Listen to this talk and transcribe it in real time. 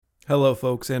Hello,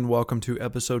 folks, and welcome to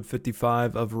episode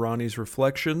 55 of Ronnie's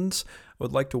Reflections. I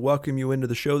would like to welcome you into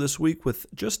the show this week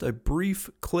with just a brief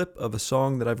clip of a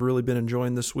song that I've really been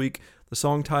enjoying this week. The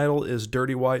song title is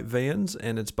Dirty White Vans,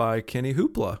 and it's by Kenny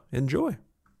Hoopla. Enjoy.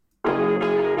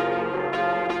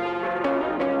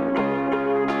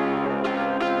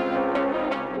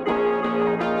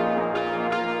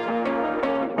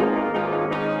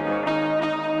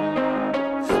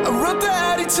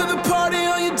 To the party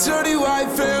on your dirty white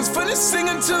vans, funny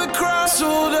singing to the crowd,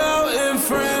 sold out in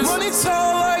France. Money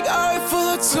tall like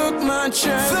Eiffel, took my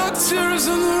chance. Thug tears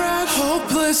in the red,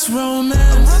 hopeless romance.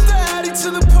 I brought the Addy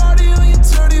to the party on your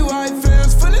dirty white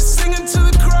vans, funny singing to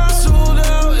the crowd, sold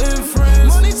out in France.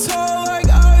 Money tall like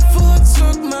Eiffel,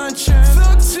 took my chance.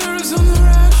 Thug tears in the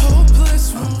red,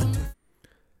 hopeless romance.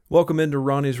 Welcome into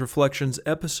Ronnie's Reflections,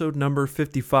 episode number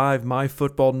 55, my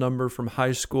football number from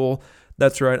high school.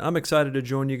 That's right, I'm excited to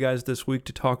join you guys this week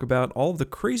to talk about all of the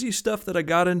crazy stuff that I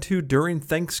got into during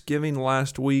Thanksgiving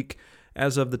last week.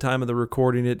 As of the time of the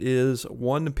recording, it is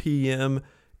 1 p.m.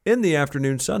 in the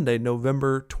afternoon, Sunday,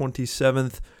 November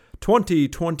 27th,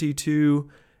 2022.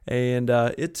 And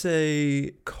it's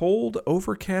a cold,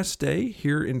 overcast day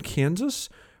here in Kansas.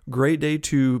 Great day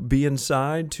to be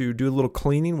inside, to do a little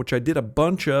cleaning, which I did a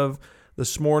bunch of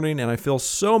this morning, and I feel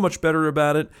so much better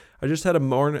about it. I just had a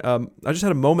moment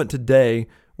today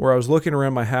where I was looking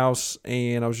around my house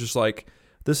and I was just like,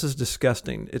 this is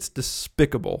disgusting. It's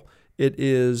despicable. It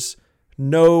is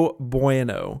no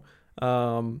bueno.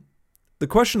 The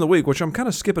question of the week, which I'm kind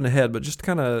of skipping ahead, but just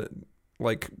kind of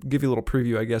like give you a little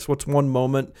preview, I guess. What's one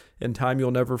moment in time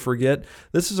you'll never forget?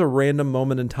 This is a random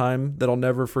moment in time that I'll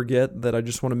never forget that I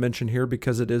just want to mention here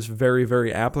because it is very,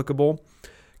 very applicable.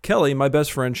 Kelly, my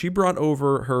best friend, she brought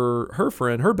over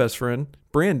her best friend,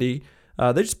 Brandy.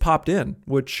 They just popped in,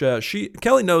 which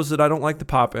Kelly knows that I don't like to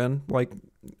pop in. Like,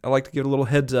 I like to give a little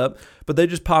heads up, but they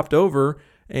just popped over.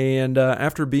 And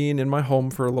after being in my home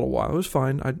for a little while, it was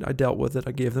fine. I dealt with it.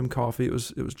 I gave them coffee. It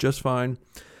was just fine.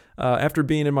 After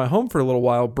being in my home for a little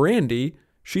while, Brandy,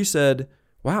 she said,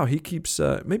 wow, he keeps,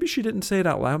 maybe she didn't say it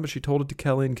out loud, but she told it to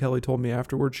Kelly, and Kelly told me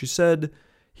afterwards. She said,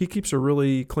 he keeps a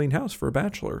really clean house for a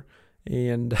bachelor.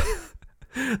 And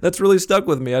that's really stuck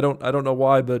with me. I don't know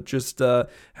why, but just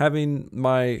having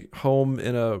my home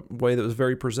in a way that was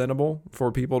very presentable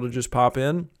for people to just pop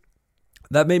in,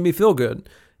 that made me feel good.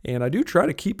 And I do try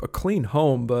to keep a clean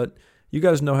home, but you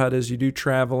guys know how it is. You do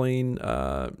traveling.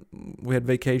 We had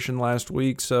vacation last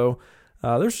week, so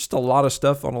there's just a lot of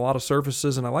stuff on a lot of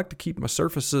surfaces, and I like to keep my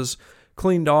surfaces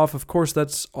cleaned off. Of course,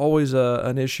 that's always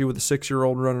an issue with a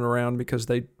 6-year-old running around because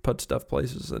they put stuff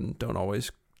places and don't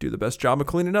always do the best job of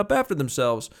cleaning up after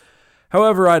themselves.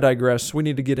 However, I digress. We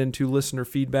need to get into listener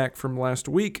feedback from last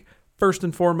week. First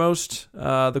and foremost,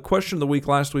 the question of the week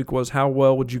last week was, how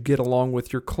well would you get along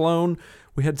with your clone?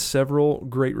 We had several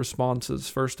great responses,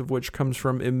 first of which comes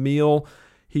from Emil.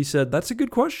 He said, that's a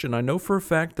good question. I know for a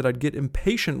fact that I'd get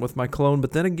impatient with my clone,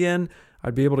 but then again,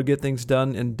 I'd be able to get things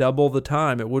done in double the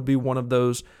time. It would be one of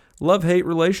those love-hate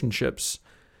relationships.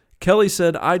 Kelly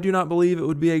said, I do not believe it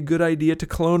would be a good idea to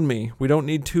clone me. We don't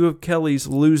need two of Kelly's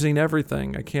losing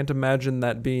everything. I can't imagine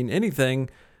that being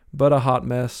anything but a hot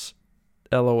mess.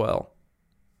 LOL.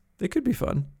 It could be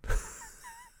fun.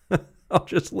 I'll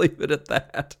just leave it at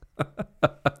that.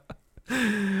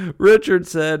 Richard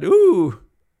said, ooh,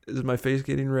 is my face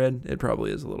getting red? It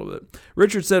probably is a little bit.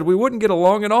 Richard said, we wouldn't get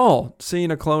along at all.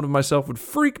 Seeing a clone of myself would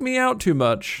freak me out too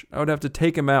much. I would have to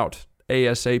take him out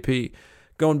ASAP.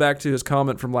 Going back to his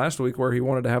comment from last week where he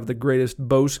wanted to have the greatest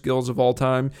bow skills of all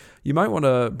time, you might want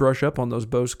to brush up on those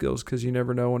bow skills because you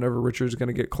never know whenever Richard's going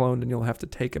to get cloned and you'll have to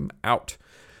take him out.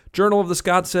 Journal of the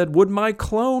Scot said, would my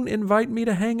clone invite me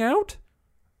to hang out?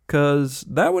 Because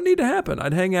that would need to happen.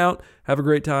 I'd hang out, have a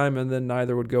great time, and then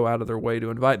neither would go out of their way to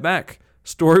invite back.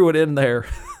 Story would end there.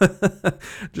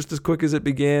 Just as quick as it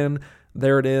began,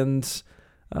 there it ends.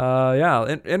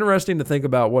 Interesting to think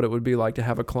about what it would be like to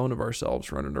have a clone of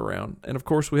ourselves running around. And of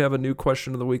course, we have a new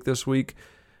question of the week this week.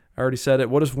 I already said it.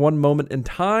 What is one moment in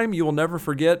time you will never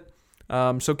forget?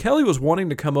 So Kelly was wanting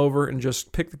to come over and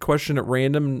just pick the question at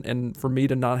random and for me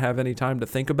to not have any time to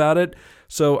think about it.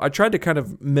 So I tried to kind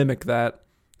of mimic that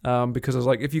because I was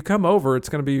like, if you come over, it's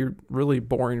going to be really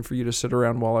boring for you to sit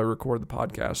around while I record the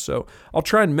podcast. So I'll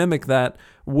try and mimic that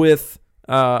with...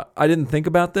 I didn't think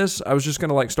about this. I was just going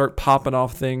to start popping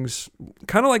off things,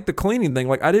 kind of like the cleaning thing.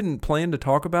 I didn't plan to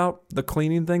talk about the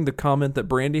cleaning thing, the comment that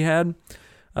Brandy had.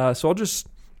 So I'll just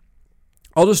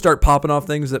start popping off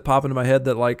things that pop into my head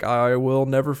that I will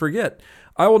never forget.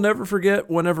 I will never forget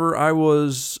whenever I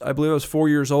believe I was 4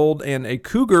 years old and a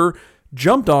cougar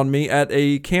jumped on me at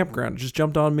a campground. Just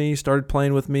jumped on me, started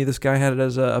playing with me. This guy had it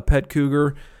as a pet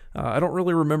cougar. I don't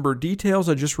really remember details.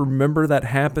 I just remember that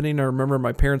happening. I remember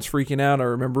my parents freaking out. I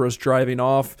remember us driving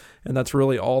off, and that's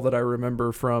really all that I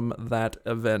remember from that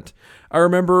event. I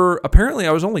remember, apparently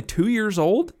I was only 2 years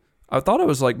old. I thought I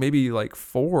was maybe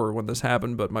 4 when this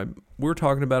happened, but we were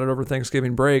talking about it over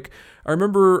Thanksgiving break. I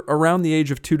remember around the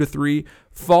age of 2 to 3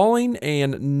 falling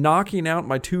and knocking out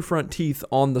my 2 front teeth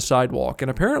on the sidewalk.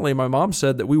 And apparently my mom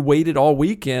said that we waited all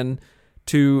weekend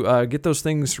to get those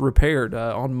things repaired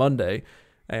on Monday.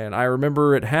 And I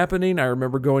remember it happening. I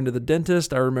remember going to the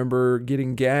dentist. I remember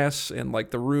getting gas and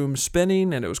the room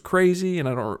spinning, and it was crazy. And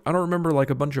I don't remember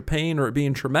a bunch of pain or it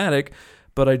being traumatic,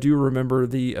 but I do remember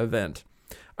the event.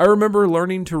 I remember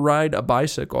learning to ride a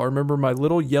bicycle. I remember my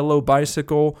little yellow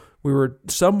bicycle. We were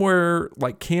somewhere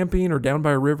camping or down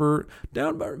by a river,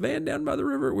 down by the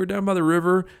river. We were down by the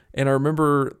river, and I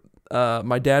remember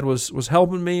my dad was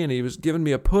helping me, and he was giving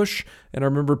me a push, and I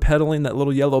remember pedaling that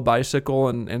little yellow bicycle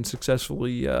and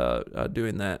successfully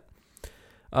doing that.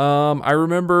 I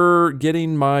remember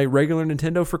getting my regular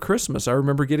Nintendo for Christmas. I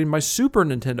remember getting my Super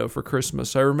Nintendo for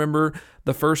Christmas. I remember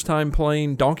the first time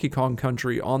playing Donkey Kong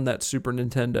Country on that Super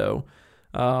Nintendo.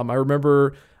 I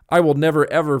remember, I will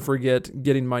never ever forget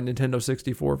getting my Nintendo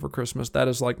 64 for Christmas. That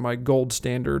is my gold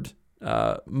standard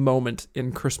moment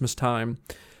in Christmas time.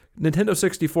 Nintendo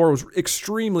 64 was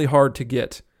extremely hard to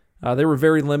get. They were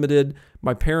very limited.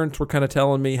 My parents were kind of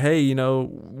telling me, hey,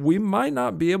 we might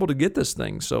not be able to get this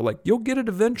thing. So, you'll get it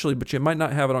eventually, but you might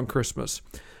not have it on Christmas.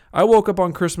 I woke up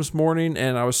on Christmas morning,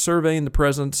 and I was surveying the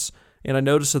presents, and I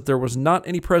noticed that there was not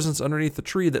any presents underneath the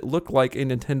tree that looked like a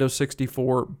Nintendo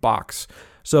 64 box.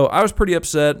 So I was pretty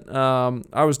upset.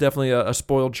 I was definitely a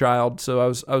spoiled child, so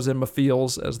I was in my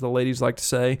feels, as the ladies like to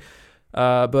say.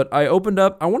 But I opened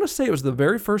up, I want to say it was the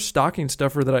very first stocking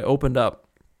stuffer that I opened up.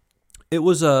 It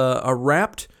was a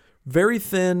wrapped, very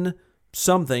thin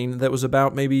something that was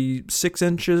about maybe 6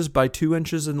 inches by 2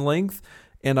 inches in length,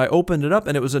 and I opened it up,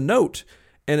 and it was a note,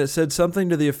 and it said something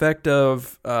to the effect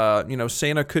of,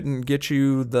 Santa couldn't get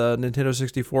you the Nintendo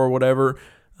 64 or whatever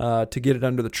to get it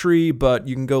under the tree, but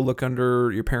you can go look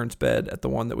under your parents' bed at the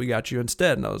one that we got you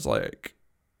instead. And I was like,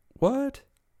 what?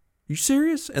 You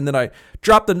serious? And then I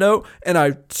dropped the note, and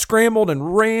I scrambled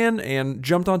and ran and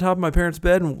jumped on top of my parents'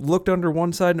 bed and looked under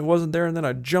one side, and it wasn't there. And then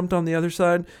I jumped on the other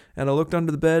side, and I looked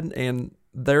under the bed, and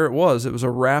there it was. It was a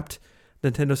wrapped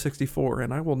Nintendo 64,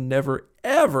 and I will never,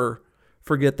 ever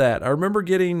forget that. I remember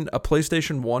getting a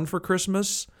PlayStation 1 for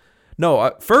Christmas.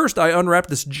 No, first I unwrapped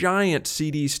this giant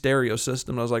CD stereo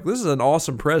system. I was like, this is an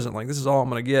awesome present. This is all I'm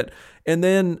going to get. And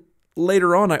then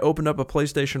later on, I opened up a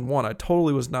PlayStation 1. I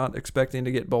totally was not expecting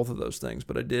to get both of those things,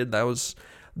 but I did. That was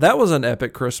an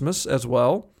epic Christmas as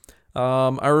well.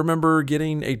 I remember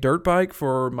getting a dirt bike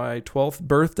for my 12th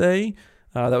birthday.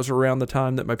 That was around the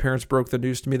time that my parents broke the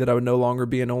news to me that I would no longer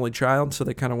be an only child, so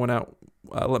they kind of went out,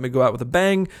 let me go out with a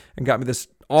bang, and got me this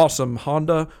awesome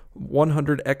Honda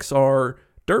 100XR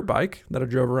dirt bike that I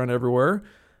drove around everywhere.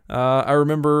 I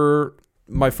remember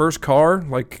my first car,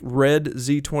 red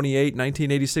Z28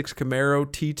 1986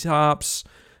 Camaro, T-tops.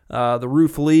 The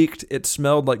roof leaked. It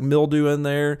smelled like mildew in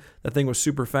there. That thing was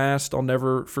super fast. I'll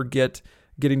never forget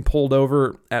getting pulled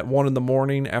over at 1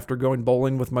 a.m. after going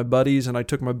bowling with my buddies, and I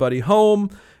took my buddy home,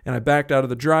 and I backed out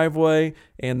of the driveway,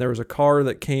 and there was a car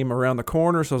that came around the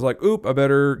corner, so I was like, oop, I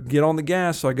better get on the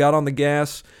gas. So I got on the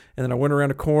gas, and then I went around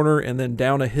a corner and then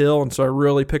down a hill, and so I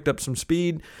really picked up some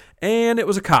speed, and it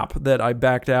was a cop that I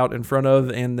backed out in front of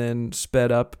and then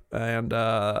sped up, and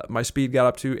my speed got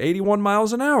up to 81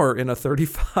 miles an hour in a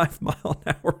 35 mile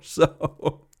an hour.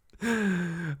 So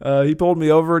he pulled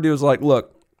me over, and he was like,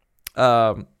 look,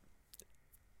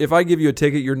 if I give you a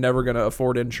ticket, you're never going to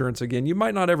afford insurance again. You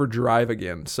might not ever drive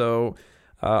again. So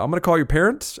I'm going to call your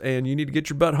parents, and you need to get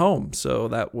your butt home. So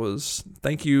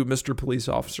thank you, Mr. Police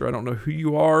Officer. I don't know who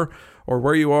you are or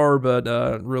where you are, but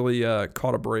really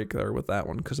caught a break there with that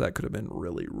one, because that could have been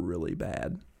really, really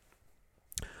bad.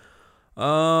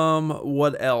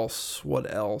 What else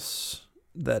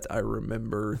that I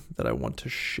remember that I want to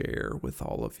share with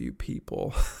all of you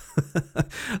people?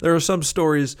 There are some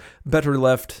stories better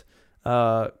left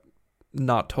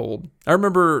not told. I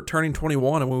remember turning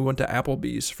 21, and we went to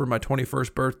Applebee's for my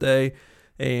 21st birthday,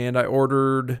 and I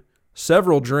ordered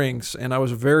several drinks, and I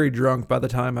was very drunk by the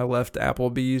time I left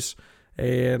Applebee's,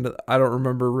 and I don't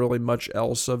remember really much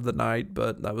else of the night,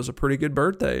 but that was a pretty good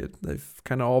birthday. They've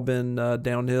kind of all been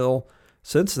downhill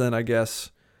since then, I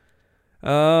guess.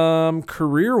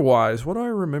 Career-wise, what do I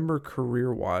remember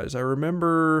career-wise? I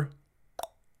remember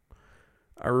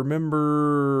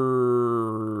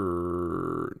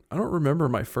don't remember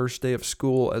my first day of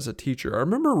school as a teacher. I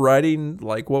remember writing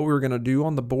like what we were going to do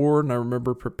on the board, and I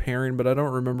remember preparing, but I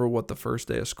don't remember what the first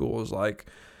day of school was like.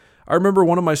 I remember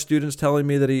one of my students telling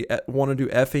me that he wanted to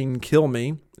effing kill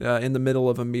me in the middle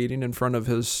of a meeting in front of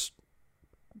his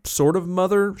sort of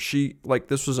mother.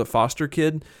 This was a foster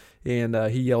kid, and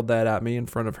he yelled that at me in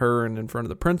front of her and in front of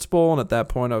the principal. And at that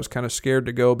point, I was kind of scared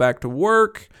to go back to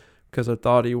work because I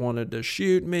thought he wanted to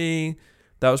shoot me.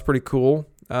 That was pretty cool.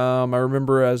 I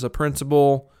remember as a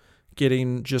principal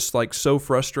getting just like so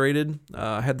frustrated.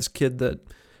 I had this kid that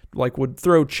like would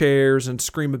throw chairs and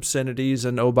scream obscenities,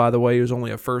 and oh, by the way, he was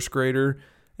only a first grader,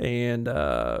 and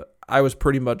I was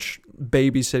pretty much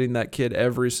babysitting that kid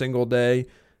every single day.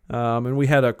 And we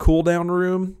had a cool down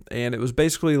room, and it was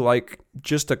basically like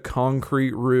just a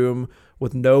concrete room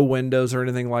with no windows or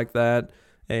anything like that.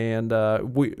 And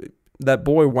that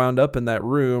boy wound up in that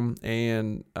room,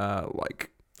 and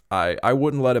I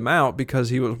wouldn't let him out because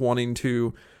he was wanting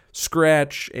to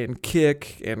scratch and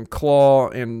kick and claw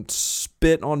and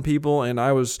spit on people, and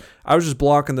I was just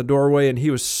blocking the doorway, and he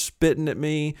was spitting at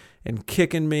me and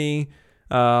kicking me.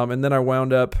 And then I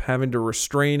wound up having to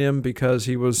restrain him because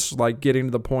he was like getting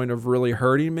to the point of really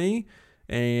hurting me.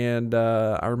 And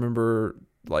I remember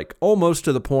like almost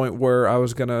to the point where I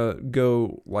was going to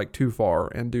go like too far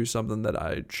and do something that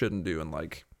I shouldn't do and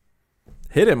like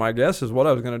hit him, I guess is what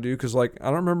I was going to do. Cause like, I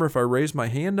don't remember if I raised my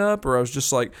hand up or I was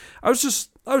just like, I was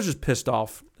just pissed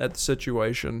off at the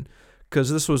situation. Cause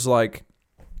this was like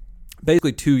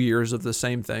basically 2 years of the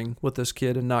same thing with this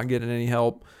kid and not getting any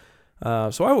help.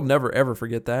 So I will never, ever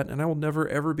forget that, and I will never,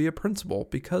 ever be a principal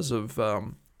because of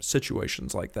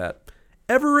situations like that.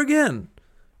 Ever again.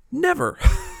 Never.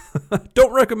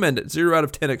 Don't recommend it. 0 out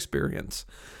of 10 experience.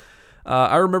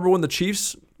 I remember when the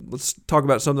Chiefs, let's talk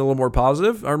about something a little more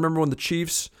positive. I remember when the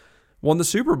Chiefs won the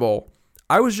Super Bowl.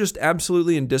 I was just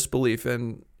absolutely in disbelief,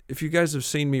 and if you guys have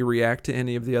seen me react to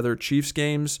any of the other Chiefs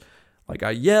games, like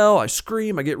I yell, I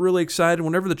scream, I get really excited.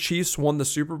 Whenever the Chiefs won the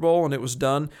Super Bowl and it was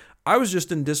done, I was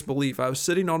just in disbelief. I was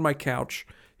sitting on my couch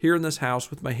here in this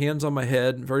house with my hands on my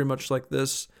head, very much like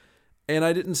this, and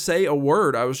I didn't say a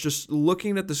word. I was just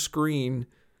looking at the screen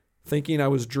thinking I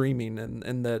was dreaming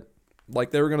and that like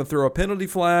they were going to throw a penalty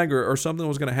flag or something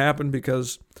was going to happen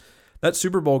because that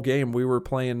Super Bowl game we were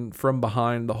playing from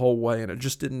behind the whole way, and it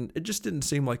just didn't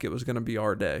seem like it was going to be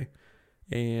our day.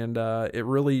 And it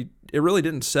really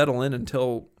didn't settle in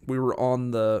until we were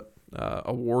on the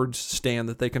awards stand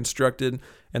that they constructed,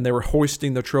 and they were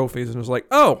hoisting the trophies, and it was like,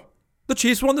 oh, the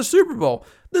Chiefs won the Super Bowl.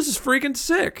 This is freaking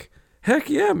sick. Heck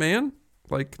yeah, man.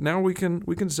 Like now we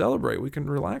can celebrate. We can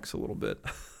relax a little bit.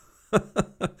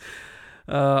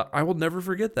 I will never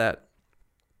forget that.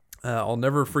 I'll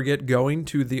never forget going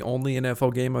to the only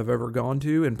NFL game I've ever gone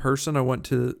to in person. I went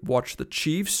to watch the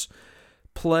Chiefs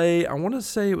play. I want to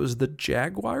say it was the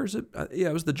Jaguars.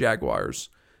 It was the Jaguars.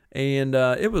 And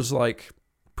it was like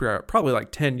probably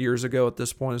like 10 years ago at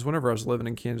this point, is whenever I was living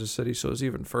in Kansas City. So it was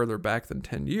even further back than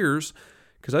 10 years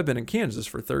because I've been in Kansas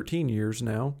for 13 years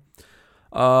now.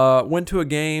 Went to a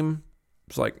game.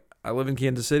 It's like, I live in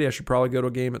Kansas City. I should probably go to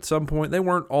a game at some point. They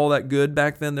weren't all that good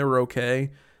back then. They were okay.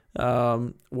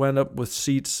 Went up with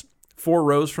seats 4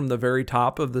 rows from the very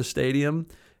top of the stadium,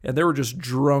 and there were just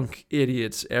drunk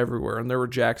idiots everywhere. And there were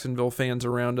Jacksonville fans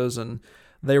around us, and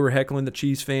they were heckling the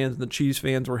Chiefs fans, and the Chiefs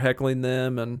fans were heckling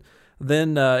them. And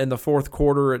then in the fourth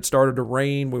quarter, it started to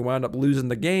rain. We wound up losing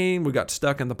the game. We got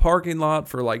stuck in the parking lot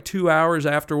for like 2 hours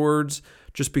afterwards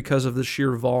just because of the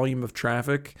sheer volume of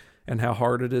traffic and how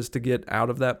hard it is to get out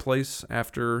of that place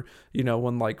after,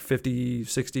 when like 50,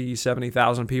 60,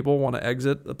 70,000 people want to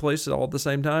exit the place all at the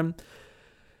same time.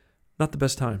 Not the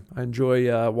best time. I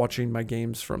enjoy watching my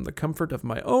games from the comfort of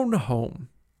my own home.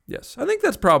 Yes, I think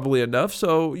that's probably enough.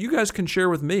 So you guys can share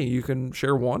with me. You can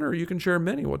share one or you can share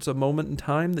many. What's a moment in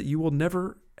time that you will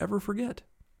never, ever forget?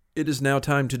 It is now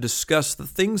time to discuss the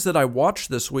things that I watched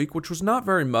this week, which was not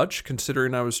very much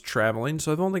considering I was traveling.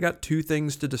 So I've only got 2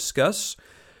 things to discuss.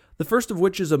 The first of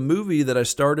which is a movie that I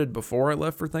started before I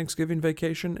left for Thanksgiving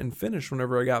vacation and finished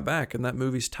whenever I got back. And that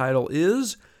movie's title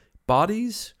is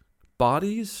Bodies,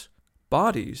 Bodies,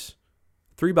 Bodies.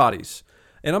 3 Bodies.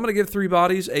 And I'm going to give 3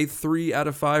 Bodies a 3 out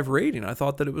of 5 rating. I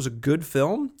thought that it was a good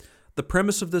film. The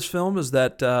premise of this film is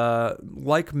that,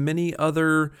 like many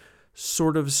other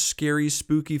sort of scary,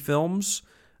 spooky films,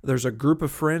 there's a group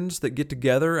of friends that get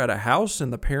together at a house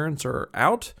and the parents are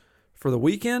out for the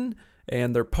weekend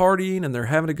and they're partying and they're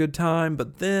having a good time,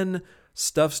 but then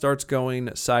stuff starts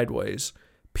going sideways.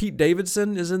 Pete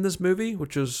Davidson is in this movie,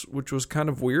 which was kind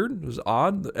of weird. It was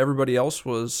odd. Everybody else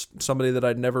was somebody that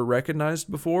I'd never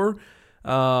recognized before.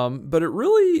 But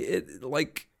I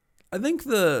think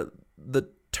the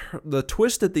the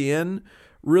twist at the end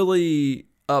really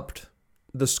upped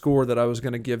the score that I was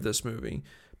going to give this movie,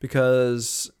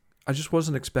 because I just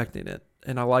wasn't expecting it.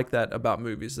 And I like that about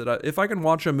movies, that if I can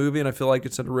watch a movie and I feel like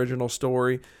it's an original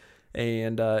story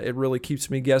and it really keeps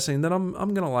me guessing, then I'm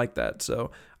going to like that. So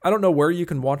I don't know where you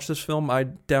can watch this film. I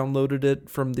downloaded it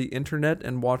from the internet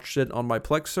and watched it on my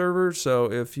Plex server.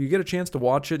 So if you get a chance to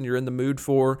watch it and you're in the mood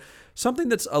for something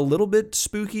that's a little bit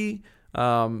spooky,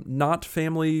 not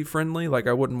family friendly, like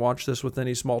I wouldn't watch this with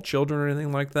any small children or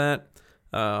anything like that,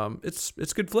 it's a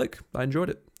good flick. I enjoyed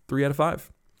it. 3 out of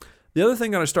 5. The other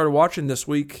thing that I started watching this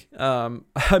week,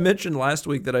 I mentioned last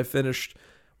week that I finished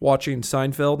watching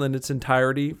Seinfeld in its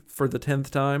entirety for the 10th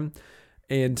time.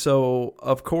 And so,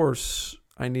 of course,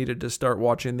 I needed to start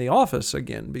watching The Office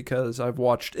again, because I've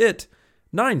watched it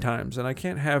 9 times, and I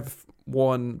can't have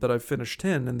one that I've finished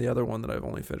 10 and the other one that I've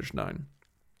only finished 9.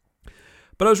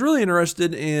 But I was really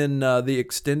interested in the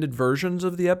extended versions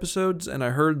of the episodes, and I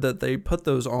heard that they put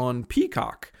those on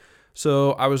Peacock.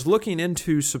 So I was looking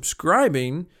into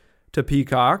subscribing to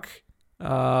Peacock, but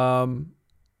I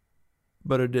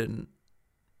didn't.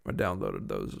 I downloaded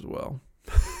those as well.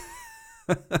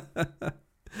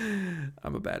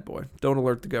 I'm a bad boy. Don't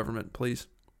alert the government, please.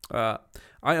 I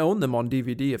own them on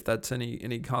DVD, if that's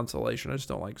any consolation. I just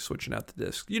don't like switching out the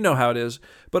disc. You know how it is.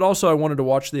 But also, I wanted to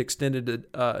watch the extended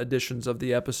editions of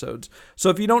the episodes.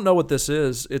 So if you don't know what this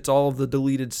is, it's all of the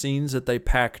deleted scenes that they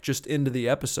pack just into the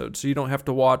episode. So you don't have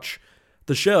to watch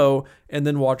the show and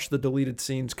then watch the deleted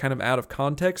scenes kind of out of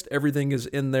context. Everything is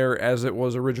in there as it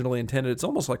was originally intended. It's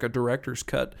almost like a director's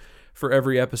cut for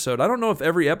every episode. I don't know if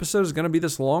every episode is going to be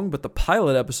this long, but the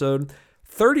pilot episode,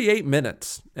 38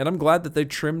 minutes. And I'm glad that they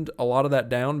trimmed a lot of that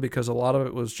down, because a lot of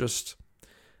it was just,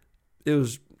 it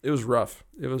was rough.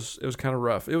 It was kind of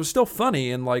rough. It was still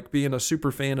funny, and like being a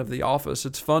super fan of The Office,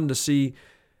 it's fun to see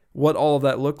what all of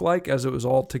that looked like as it was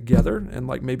all together and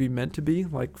like maybe meant to be,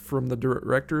 like from the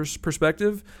director's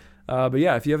perspective. But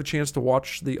yeah, if you have a chance to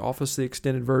watch The Office, the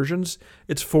extended versions,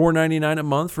 it's $4.99 a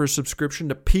month for a subscription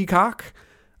to Peacock,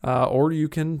 or you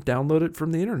can download it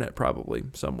from the internet probably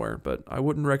somewhere. But I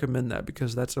wouldn't recommend that,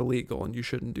 because that's illegal and you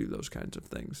shouldn't do those kinds of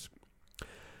things.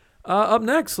 Up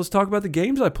next, let's talk about the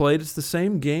games I played. It's the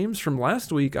same games from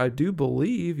last week, I do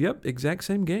believe. Yep, exact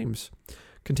same games.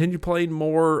 Continue playing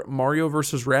more Mario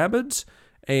vs. Rabbids,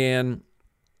 and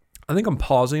I think I'm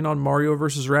pausing on Mario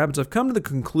vs. Rabbids. I've come to the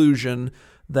conclusion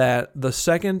that the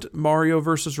second Mario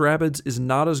vs. Rabbids is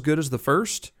not as good as the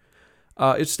first.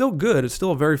 It's still good. It's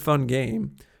still a very fun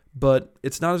game, but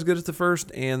it's not as good as the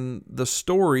first, and the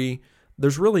story,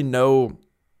 there's really no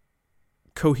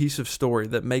cohesive story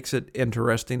that makes it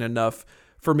interesting enough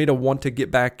for me to want to get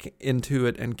back into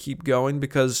it and keep going,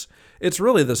 because it's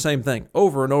really the same thing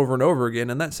over and over and over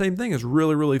again. And that same thing is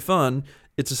really, really fun.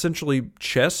 It's essentially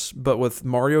chess, but with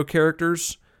Mario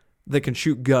characters that can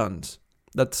shoot guns.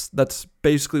 That's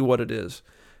basically what it is.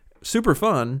 Super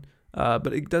fun,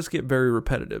 but it does get very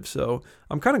repetitive. So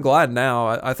I'm kind of glad now.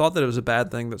 I thought that it was a bad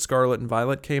thing that Scarlet and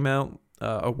Violet came out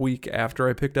a week after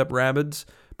I picked up Rabbids,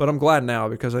 but I'm glad now,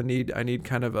 because I need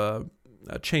kind of a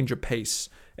change of pace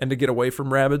and to get away from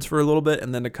Rabbids for a little bit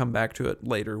and then to come back to it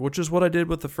later, which is what I did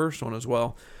with the first one as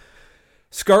well.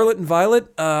 Scarlet and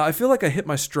Violet, I feel like I hit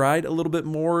my stride a little bit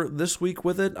more this week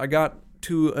with it. I got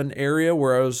to an area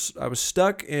where I was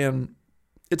stuck, and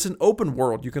it's an open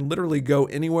world. You can literally go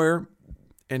anywhere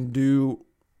and do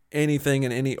anything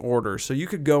in any order. So you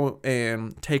could go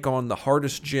and take on the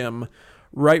hardest gym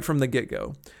right from the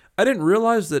get-go. I didn't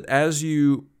realize that as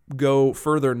you go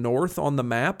further north on the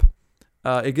map,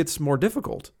 it gets more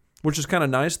difficult, which is kind of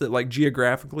nice that like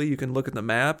geographically you can look at the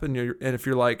map and if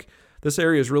you're like, this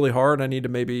area is really hard, I need to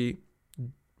maybe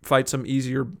fight some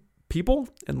easier people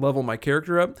and level my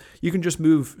character up, you can just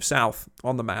move south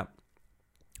on the map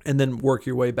and then work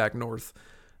your way back north.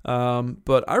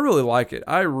 But I really like it.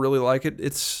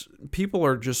 It's people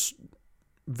are just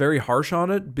very harsh on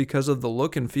it because of the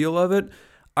look and feel of it.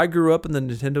 I grew up in the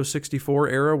Nintendo 64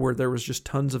 era where there was just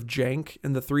tons of jank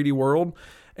in the 3D world.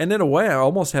 And in a way, I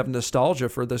almost have nostalgia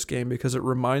for this game because it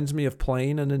reminds me of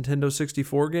playing a Nintendo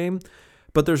 64 game,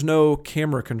 but there's no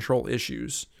camera control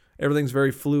issues. Everything's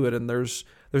very fluid, and there's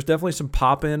definitely some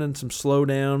pop in and some slow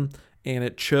down, and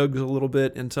it chugs a little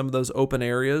bit in some of those open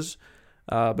areas.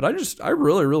 But I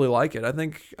really, really like it. I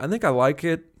think I like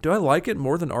it. Do I like it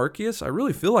more than Arceus? I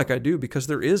really feel like I do, because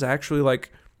there is actually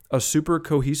like a super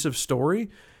cohesive story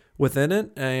within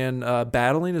it, and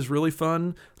battling is really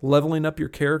fun. Leveling up your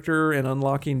character and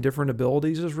unlocking different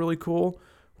abilities is really cool.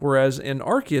 Whereas in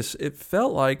Arceus, it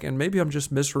felt like, and maybe I'm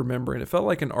just misremembering, it felt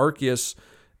like in Arceus,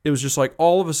 It was just like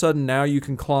all of a sudden now you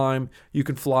can climb, you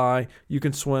can fly, you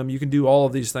can swim, you can do all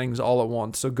of these things all at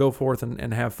once. So go forth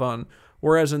and have fun.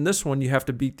 Whereas in this one, you have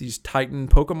to beat these Titan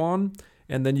Pokemon,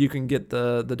 and then you can get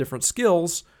the different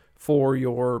skills for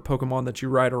your Pokemon that you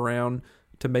ride around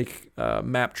to make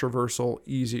map traversal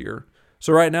easier.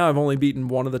 So right now I've only beaten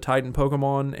one of the Titan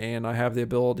Pokemon, and I have the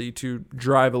ability to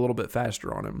drive a little bit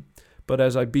faster on him. But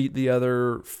as I beat the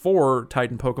other 4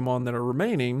 Titan Pokemon that are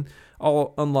remaining,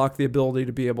 I'll unlock the ability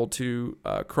to be able to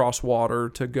cross water,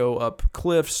 to go up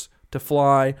cliffs, to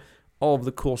fly, all of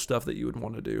the cool stuff that you would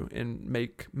want to do, and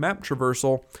make map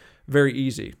traversal very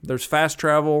easy. There's fast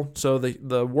travel, so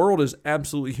the world is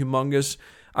absolutely humongous.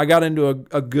 I got into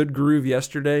a good groove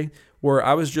yesterday where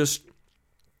I was just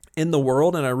in the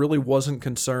world and I really wasn't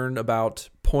concerned about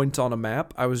points on a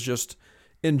map. I was just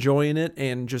enjoying it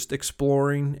and just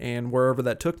exploring, and wherever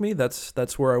that took me,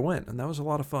 that's where I went, and that was a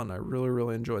lot of fun. I really,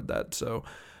 really enjoyed that. So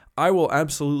I will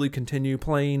absolutely continue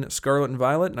playing Scarlet and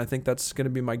Violet, and I think that's going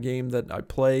to be my game that I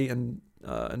play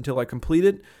until I complete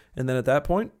it, and then at that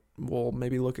point, we'll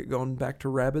maybe look at going back to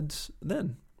Rabbids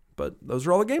then. But those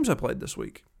are all the games I played this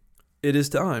week. It is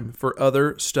time for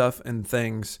other stuff and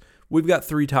things. We've got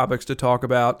 3 topics to talk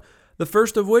about. The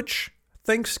first of which,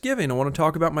 Thanksgiving. I want to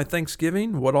talk about my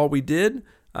Thanksgiving, what all we did.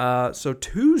 So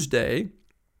Tuesday,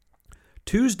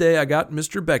 I got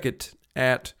Mr. Beckett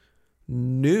at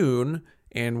noon,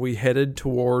 and we headed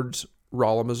towards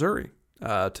Rolla, Missouri,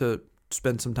 to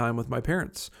spend some time with my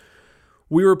parents.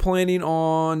 We were planning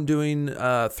on doing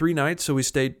 3 nights, so we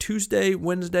stayed Tuesday,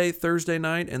 Wednesday, Thursday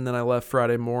night, and then I left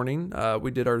Friday morning.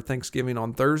 We did our Thanksgiving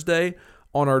on Thursday.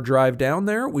 On our drive down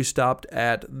there, we stopped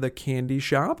at the candy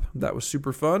shop. That was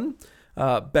super fun.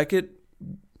 Beckett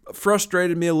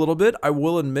frustrated me a little bit, I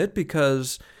will admit,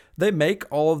 because they make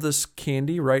all of this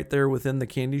candy right there within the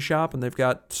candy shop, and they've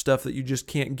got stuff that you just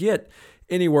can't get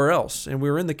anywhere else. And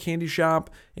we were in the candy shop,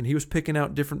 and he was picking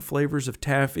out different flavors of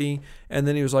taffy, and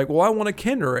then he was like, well, I want a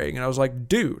Kinder Egg. And I was like,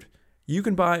 dude, you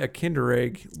can buy a Kinder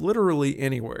Egg literally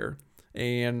anywhere.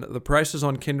 And the prices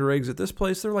on Kinder Eggs at this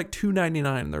place, they're like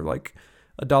 $2.99. They're like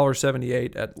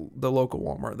 $1.78 at the local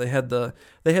Walmart. They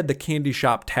had the candy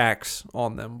shop tax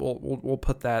on them. We'll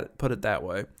put it that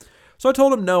way. So I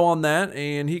told him no on that,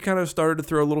 and he kind of started to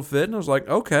throw a little fit, and I was like,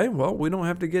 okay, well, we don't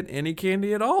have to get any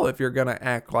candy at all if you're going to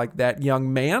act like that,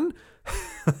 young man.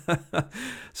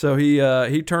 So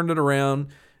he turned it around.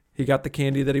 He got the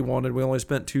candy that he wanted. We only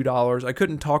spent $2. I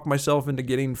couldn't talk myself into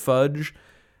getting fudge.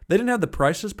 They didn't have the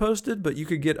prices posted, but you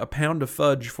could get a pound of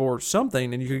fudge for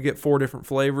something, and you could get 4 different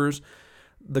flavors.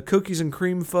 The cookies and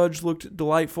cream fudge looked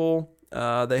delightful.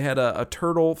 They had a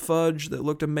turtle fudge that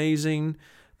looked amazing.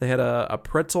 They had a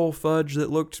pretzel fudge that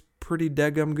looked pretty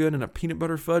daggum good, and a peanut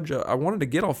butter fudge. I wanted to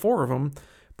get all 4 of them,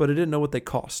 but I didn't know what they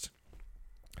cost.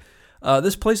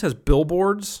 This place has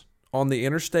billboards on the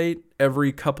interstate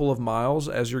every couple of miles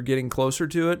as you're getting closer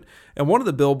to it. And one of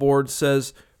the billboards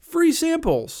says, free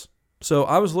samples. So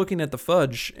I was looking at the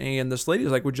fudge, and this lady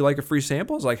was like, would you like a free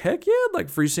sample? I was like, heck yeah, I'd like a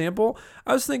free sample.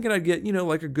 I was thinking I'd get,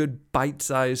 like a good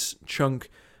bite-sized chunk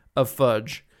of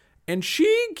fudge. And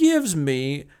she gives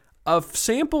me a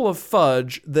sample of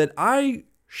fudge that I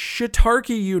shiitake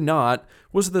you not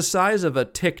was the size of a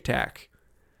Tic Tac.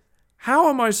 How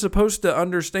am I supposed to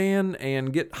understand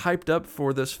and get hyped up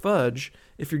for this fudge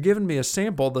if you're giving me a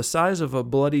sample the size of a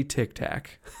bloody Tic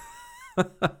Tac?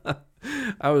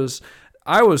 I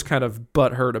was kind of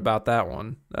butthurt about that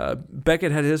one.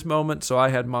 Beckett had his moment, so I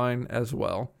had mine as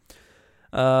well.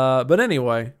 But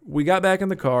anyway, we got back in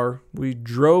the car. We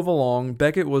drove along.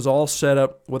 Beckett was all set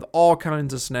up with all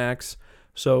kinds of snacks.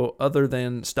 So other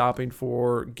than stopping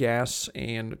for gas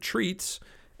and treats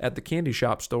at the candy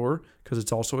shop store, because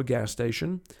it's also a gas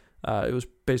station, it was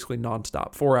basically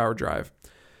nonstop, 4-hour drive.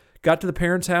 Got to the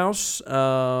parents' house.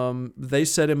 They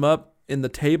set him up in the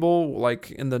table,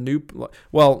 like in the new...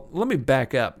 Well, let me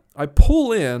back up. I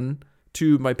pull in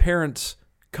to my parents'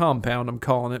 compound, I'm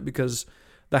calling it, because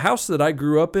the house that I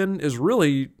grew up in is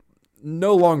really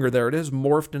no longer there. It has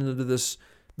morphed into this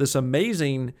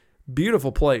amazing,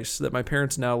 beautiful place that my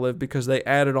parents now live because they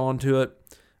added on to it.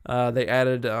 They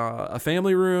added a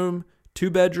family room, 2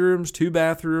 bedrooms, 2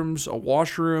 bathrooms, a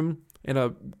washroom, and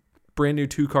a brand new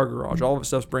 2-car garage. All of the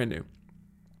stuff's brand new.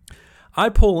 I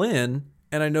pull in,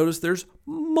 and I notice there's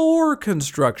more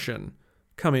construction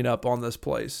coming up on this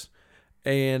place.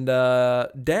 And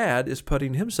Dad is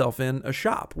putting himself in a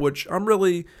shop, which I'm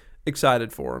really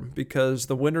excited for him because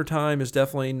the wintertime is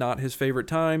definitely not his favorite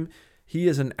time. He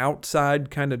is an outside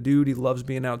kind of dude. He loves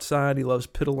being outside. He loves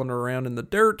piddling around in the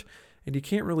dirt, and you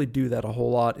can't really do that a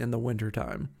whole lot in the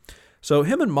wintertime. So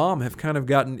him and Mom have kind of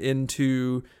gotten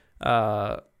into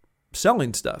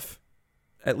selling stuff.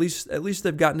 at least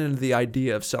they've gotten into the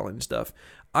idea of selling stuff.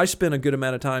 I spent a good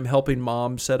amount of time helping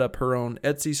Mom set up her own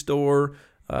Etsy store.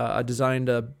 I designed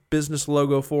a business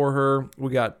logo for her.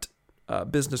 We got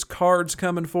business cards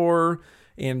coming for her,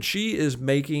 and she is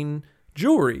making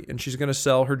jewelry, and she's going to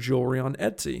sell her jewelry on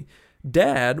Etsy.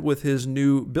 Dad, with his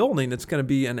new building, it's going to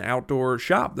be an outdoor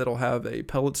shop that'll have a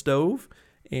pellet stove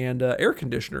and air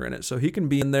conditioner in it, so he can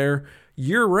be in there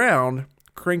year-round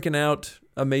cranking out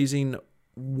amazing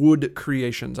wood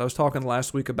creations. I was talking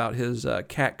last week about his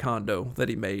cat condo that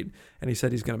he made, and he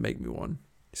said he's going to make me one.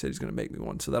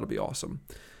 So that'll be awesome.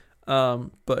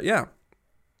 But yeah,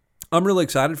 I'm really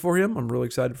excited for him. I'm really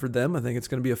excited for them. I think it's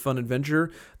going to be a fun adventure.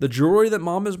 The jewelry that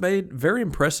Mom has made, very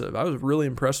impressive. I was really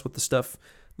impressed with the stuff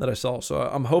that I saw. So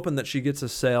I'm hoping that she gets a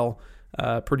sale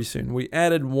pretty soon. We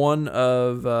added one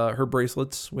of her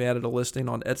bracelets. We added a listing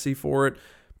on Etsy for it,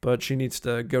 but she needs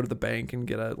to go to the bank and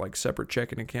get a separate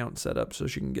checking account set up so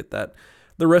she can get that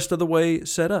the rest of the way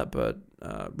set up. But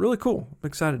really cool. I'm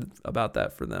excited about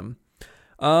that for them.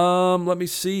 Let me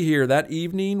see here. That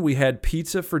evening we had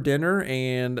pizza for dinner,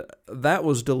 and that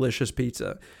was delicious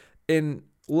pizza. And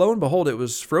lo and behold, it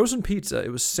was frozen pizza.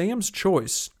 It was Sam's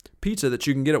Choice pizza that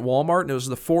you can get at Walmart, and it was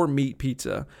the 4-meat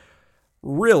pizza.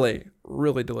 Really,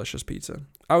 really delicious pizza.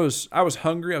 I was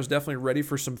hungry. I was definitely ready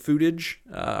for some foodage.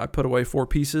 I put away 4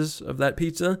 pieces of that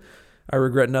pizza. I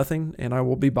regret nothing, and I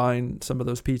will be buying some of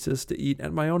those pizzas to eat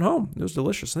at my own home. It was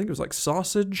delicious. I think it was like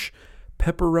sausage,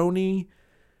 pepperoni,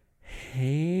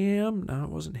 ham. No, it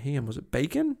wasn't ham. Was it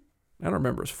bacon? I don't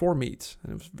remember. It was 4 meats,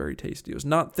 and it was very tasty. It was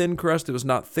not thin crust. It was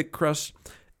not thick crust.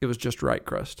 It was just right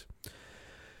crust.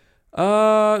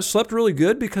 Slept really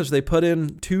good because they put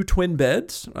in 2 twin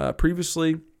beds.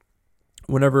 Previously,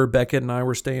 whenever Beckett and I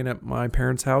were staying at my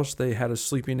parents' house, they had us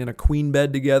sleeping in a queen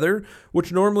bed together,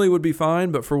 which normally would be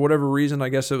fine, but for whatever reason, I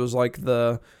guess it was like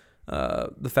the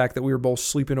fact that we were both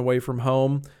sleeping away from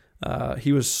home.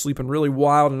 He was sleeping really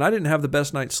wild, and I didn't have the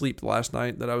best night's sleep the last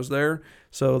night that I was there,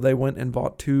 so they went and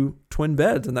bought 2 twin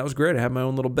beds, and that was great. I had my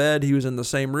own little bed. He was in the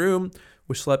same room.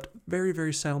 We slept very,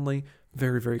 very soundly,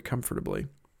 very, very comfortably.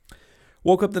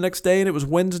 Woke up the next day, and it was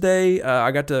Wednesday. I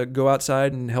got to go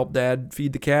outside and help Dad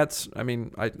feed the cats. I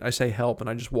mean, I say help, and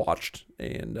I just watched.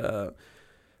 And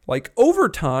over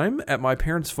time at my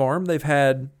parents' farm, they've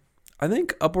had, I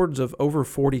think, upwards of over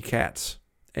 40 cats.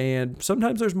 And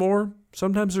sometimes there's more,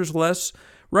 sometimes there's less.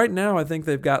 Right now, I think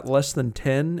they've got less than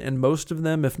 10, and most of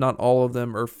them, if not all of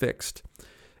them, are fixed.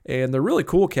 And they're really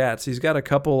cool cats. He's got a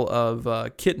couple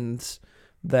of kittens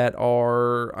that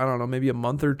are, I don't know, maybe a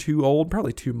month or 2 old,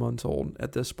 probably 2 months old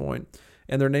at this point.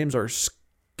 And their names are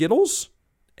Skittles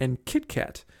and Kit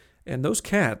Kat. And those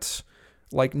cats,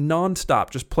 like nonstop,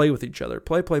 just play with each other.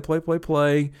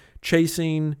 Play,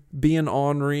 chasing, being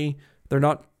ornery. They're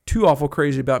not too awful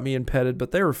crazy about being petted,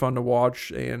 but they were fun to watch.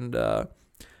 And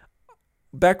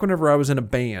back whenever I was in a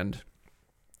band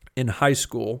in high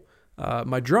school,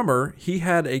 my drummer, he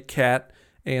had a cat,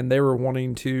 and they were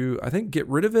wanting to, I think, get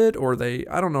rid of it, or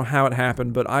I don't know how it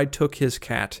happened, but I took his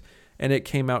cat, and it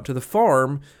came out to the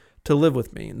farm to live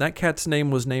with me. And that cat's name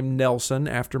was named Nelson,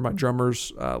 after my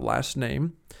drummer's last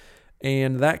name.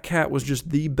 And that cat was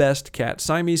just the best cat.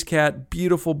 Siamese cat,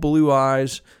 beautiful blue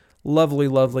eyes, lovely,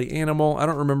 lovely animal. I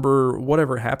don't remember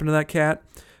whatever happened to that cat,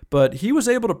 but he was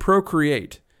able to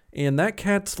procreate. And that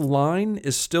cat's line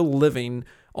is still living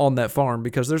on that farm,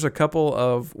 because there's a couple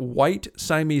of white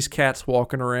Siamese cats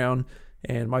walking around,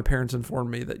 and my parents informed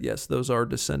me that, yes, those are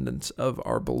descendants of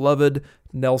our beloved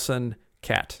Nelson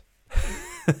cat.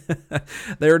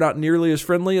 They are not nearly as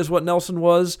friendly as what Nelson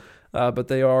was, but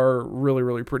they are really,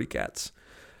 really pretty cats.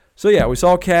 So yeah, we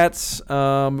saw cats.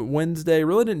 Wednesday,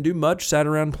 really didn't do much. Sat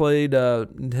around, played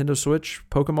Nintendo Switch,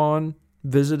 Pokemon,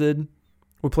 visited.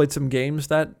 We played some games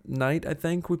that night, I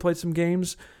think. We played some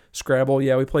games. Scrabble,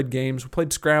 yeah, we played games. We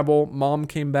played Scrabble. Mom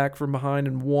came back from behind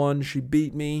and won. She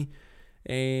beat me.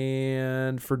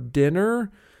 And for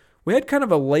dinner, we had kind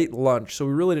of a late lunch, so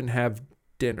we really didn't have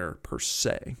dinner per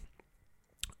se.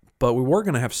 But we were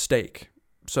going to have steak.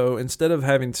 So instead of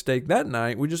having steak that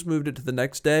night, we just moved it to the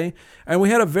next day. And we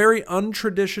had a very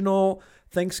untraditional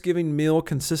Thanksgiving meal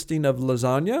consisting of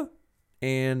lasagna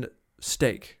and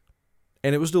steak.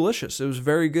 And it was delicious. It was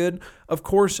very good. Of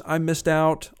course, I missed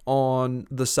out on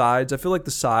the sides. I feel like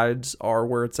the sides are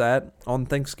where it's at on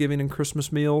Thanksgiving and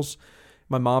Christmas meals.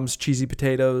 My mom's cheesy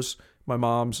potatoes, my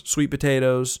mom's sweet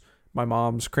potatoes, my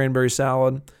mom's cranberry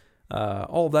salad,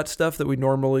 all of that stuff that we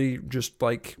normally just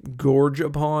like gorge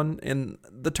upon. And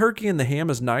the turkey and the ham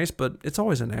is nice, but it's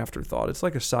always an afterthought. It's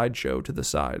like a sideshow to the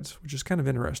sides, which is kind of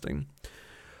interesting.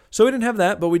 So we didn't have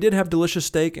that, but we did have delicious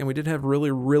steak, and we did have really,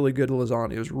 really good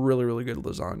lasagna. It was really, really good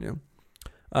lasagna.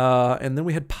 And then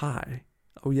we had pie.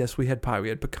 Oh, yes, we had pie. We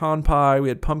had pecan pie. We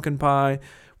had pumpkin pie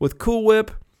with Cool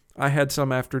Whip. I had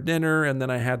some after dinner, and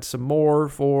then I had some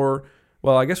more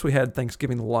I guess we had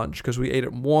Thanksgiving lunch because we ate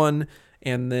at 1,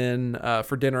 and then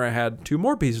for dinner I had 2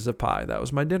 more pieces of pie. That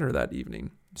was my dinner that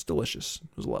evening. It's delicious.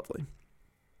 It was lovely.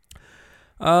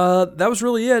 That was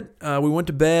really it. We went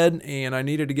to bed, and I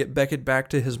needed to get Beckett back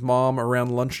to his mom around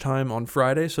lunchtime on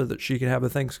Friday so that she could have a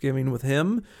Thanksgiving with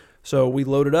him. So we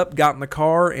loaded up, got in the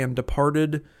car, and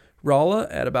departed Rolla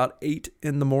at about 8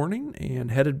 in the morning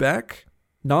and headed back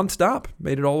nonstop.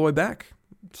 Made it all the way back.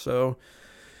 So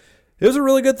it was a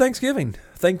really good Thanksgiving.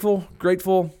 Thankful,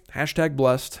 grateful,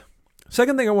 #blessed.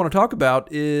 Second thing I want to talk about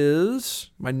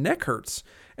is my neck hurts.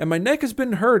 And my neck has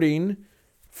been hurting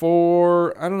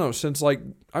for, since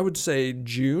I would say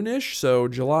June-ish. So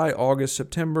July, August,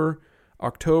 September,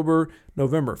 October,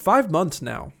 November. 5 months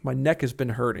now, my neck has been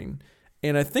hurting.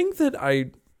 And I think that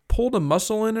I pulled a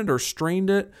muscle in it or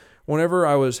strained it whenever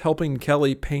I was helping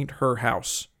Kelly paint her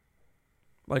house.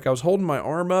 Like I was holding my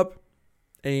arm up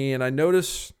and I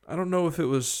noticed, I don't know if it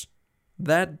was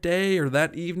that day or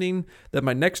that evening, that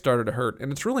my neck started to hurt.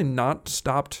 And it's really not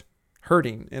stopped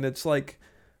hurting. And it's like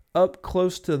up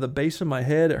close to the base of my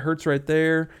head. It hurts right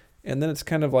there. And then it's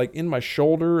kind of like in my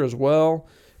shoulder as well.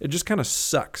 It just kind of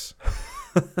sucks.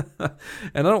 And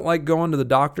I don't like going to the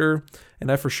doctor, and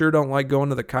I for sure don't like going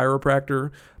to the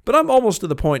chiropractor. But I'm almost to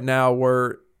the point now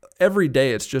where every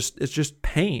day it's just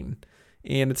pain.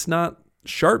 And it's not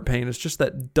sharp pain. It's just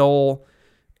that dull,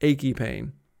 achy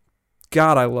pain.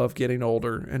 God, I love getting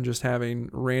older and just having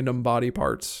random body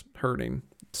parts hurting.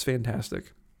 It's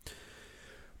fantastic.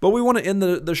 But we want to end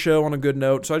the show on a good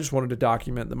note, so I just wanted to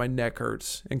document that my neck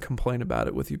hurts and complain about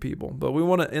it with you people. But we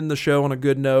want to end the show on a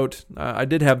good note. I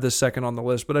did have this second on the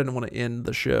list, but I didn't want to end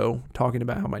the show talking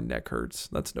about how my neck hurts.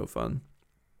 That's no fun.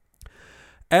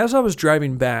 As I was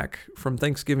driving back from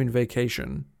Thanksgiving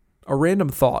vacation, a random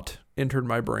thought entered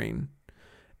my brain.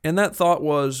 And that thought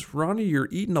was, Ronnie, you're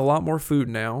eating a lot more food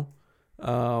now.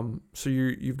 So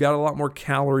you've got a lot more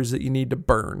calories that you need to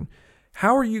burn.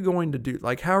 How are you going to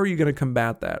how are you going to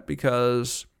combat that?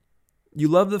 Because you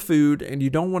love the food and you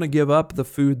don't want to give up the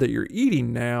food that you're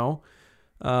eating now.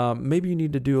 Maybe you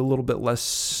need to do a little bit less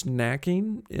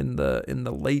snacking in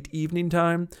the late evening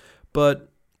time. But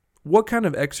what kind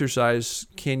of exercise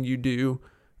can you do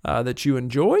that you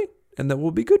enjoy and that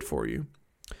will be good for you?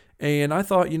 And I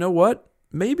thought, you know what?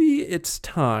 Maybe it's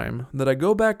time that I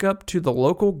go back up to the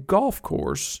local golf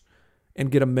course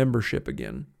and get a membership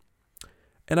again.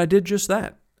 And I did just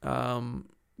that.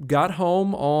 Got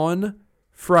home on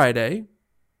Friday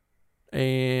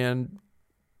and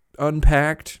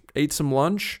unpacked, ate some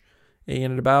lunch,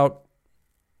 and at about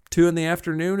 2 in the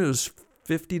afternoon, it was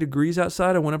 50 degrees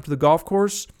outside. I went up to the golf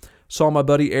course, saw my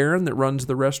buddy Aaron that runs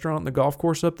the restaurant and the golf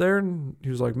course up there, and he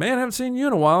was like, man, I haven't seen you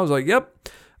in a while. I was like, yep. I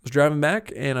was driving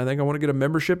back, and I think I want to get a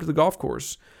membership to the golf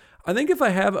course. I think if I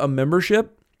have a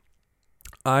membership,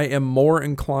 I am more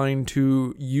inclined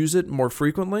to use it more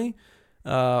frequently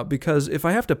because if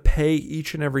I have to pay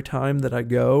each and every time that I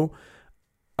go,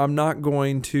 I'm not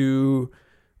going to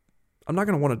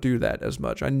want to do that as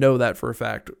much. I know that for a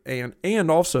fact.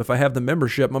 And also, if I have the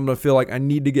membership, I'm going to feel like I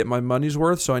need to get my money's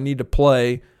worth, so I need to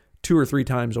play 2 or 3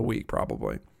 times a week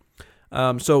probably.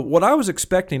 So what I was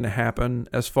expecting to happen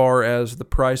as far as the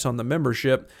price on the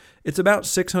membership, it's about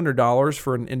 $600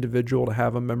 for an individual to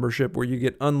have a membership where you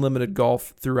get unlimited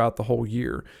golf throughout the whole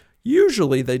year.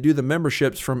 Usually they do the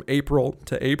memberships from April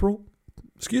to April.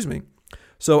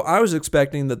 So I was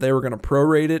expecting that they were going to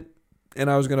prorate it and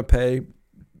I was going to pay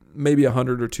maybe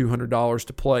 $100 or $200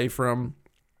 to play from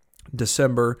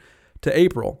December to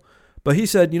April. But he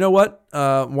said, you know what?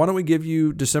 Why don't we give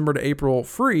you December to April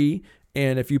free?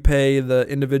 And if you pay the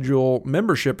individual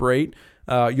membership rate,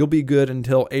 you'll be good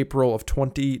until April of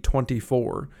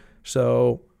 2024.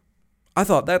 So I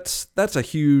thought that's a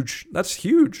huge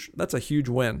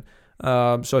win.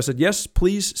 So I said, yes,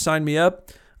 please sign me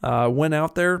up. Went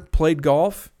out there, played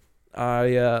golf.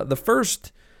 The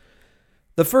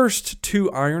first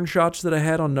 2 iron shots that I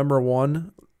had on number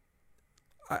 1,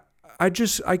 I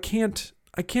can't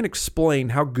explain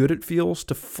how good it feels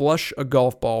to flush a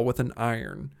golf ball with an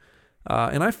iron.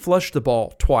 And I flushed the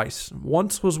ball twice.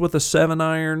 Once was with a 7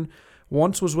 iron.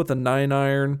 Once was with a 9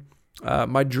 iron.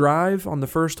 My drive on the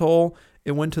first hole,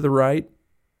 it went to the right.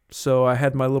 So I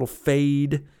had my little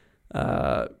fade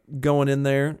going in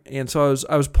there. And so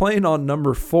I was playing on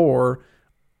number 4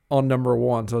 on number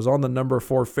 1. So I was on the number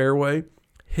 4 fairway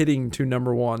hitting to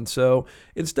number 1. So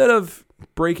instead of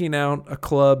breaking out a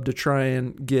club to try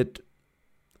and get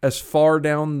as far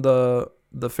down the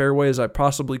fairway as I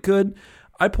possibly could,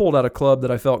 I pulled out a club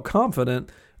that I felt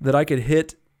confident that I could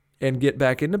hit and get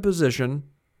back into position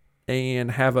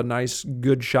and have a nice,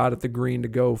 good shot at the green to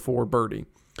go for birdie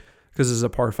because this is a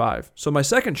par 5. So my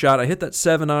second shot, I hit that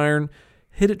 7-iron,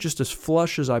 hit it just as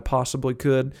flush as I possibly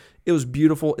could. It was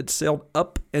beautiful. It sailed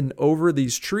up and over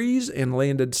these trees and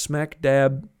landed smack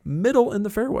dab middle in the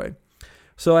fairway.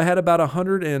 So I had about a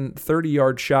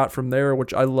 130-yard shot from there,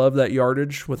 which I love that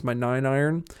yardage with my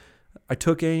 9-iron. I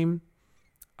took aim.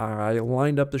 I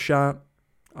lined up the shot.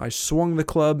 I swung the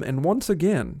club, and once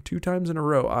again, 2 times in a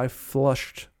row, I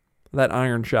flushed that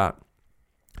iron shot.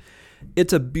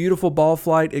 It's a beautiful ball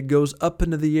flight. It goes up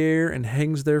into the air and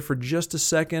hangs there for just a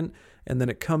second, and then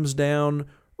it comes down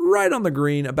right on the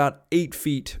green about 8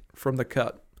 feet from the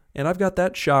cut. And I've got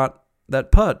that shot,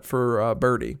 that putt for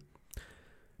birdie.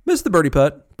 Missed the birdie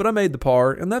putt, but I made the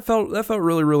par, and that felt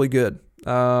really, really good.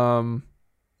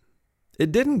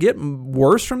 It didn't get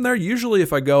worse from there. Usually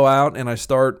if I go out and I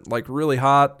start like really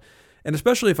hot, and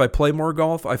especially if I play more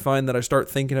golf, I find that I start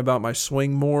thinking about my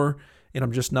swing more, and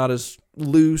I'm just not as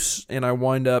loose, and I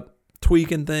wind up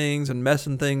tweaking things and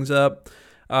messing things up.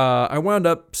 I wound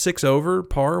up 6 over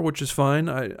par, which is fine.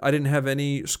 I didn't have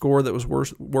any score that was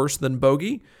worse than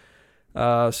bogey.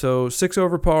 So 6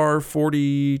 over par,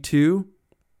 42.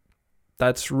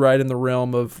 That's right in the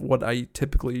realm of what I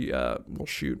typically will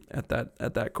shoot at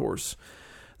that course.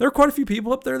 There are quite a few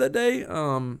people up there that day,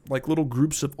 like little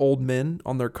groups of old men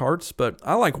on their carts, but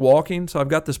I like walking, so I've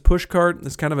got this push cart.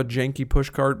 It's kind of a janky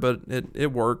push cart, but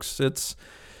it works. It's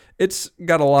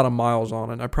got a lot of miles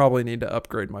on it. I probably need to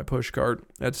upgrade my push cart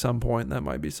at some point. That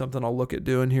might be something I'll look at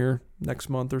doing here next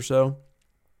month or so.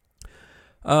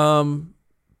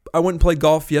 I went and played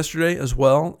golf yesterday as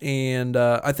well, and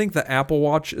I think the Apple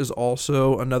Watch is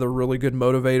also another really good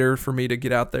motivator for me to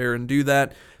get out there and do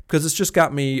that, because it's just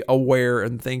got me aware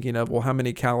and thinking of, well, how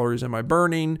many calories am I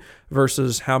burning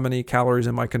versus how many calories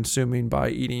am I consuming by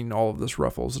eating all of this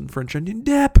Ruffles and French onion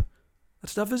dip? That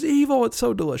stuff is evil. It's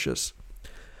so delicious.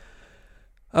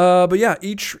 But yeah,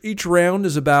 each round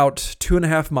is about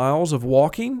 2.5 miles of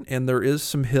walking, and there is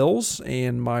some hills,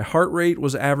 and my heart rate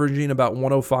was averaging about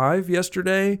 105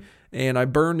 yesterday, and I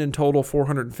burned in total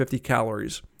 450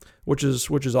 calories, which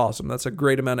is awesome. That's a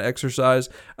great amount of exercise.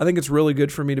 I think it's really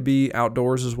good for me to be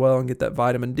outdoors as well and get that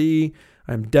vitamin D.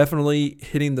 I'm definitely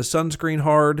hitting the sunscreen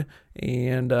hard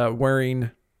and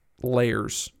wearing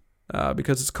layers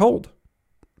because it's cold.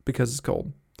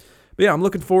 But yeah, I'm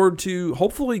looking forward to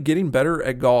hopefully getting better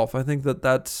at golf. I think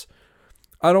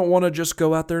I don't want to just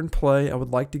go out there and play. I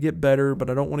would like to get better, but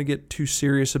I don't want to get too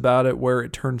serious about it where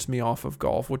it turns me off of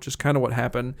golf, which is kind of what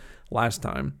happened last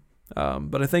time.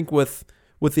 But I think with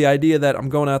the idea that I'm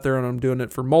going out there and I'm doing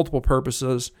it for multiple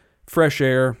purposes, fresh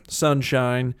air,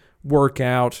 sunshine,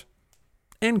 workout,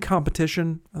 and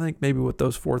competition, I think maybe with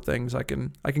those 4 things I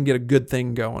can get a good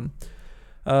thing going.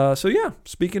 So yeah,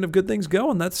 speaking of good things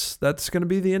going, that's going to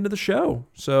be the end of the show.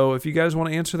 So if you guys want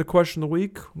to answer the question of the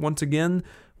week, once again,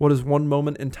 what is one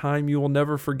moment in time you will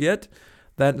never forget?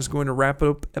 That is going to wrap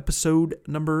up episode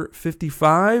number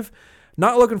 55.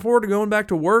 Not looking forward to going back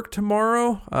to work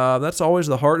tomorrow. That's always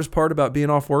the hardest part about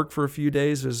being off work for a few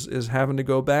days is having to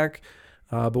go back.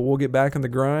 But we'll get back in the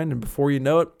grind, and before you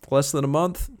know it, less than a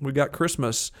month, we got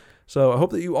Christmas. So I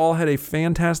hope that you all had a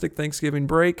fantastic Thanksgiving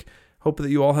break. Hope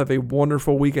that you all have a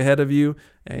wonderful week ahead of you,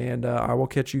 and I will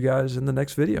catch you guys in the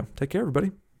next video. Take care, everybody.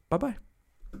 Bye-bye.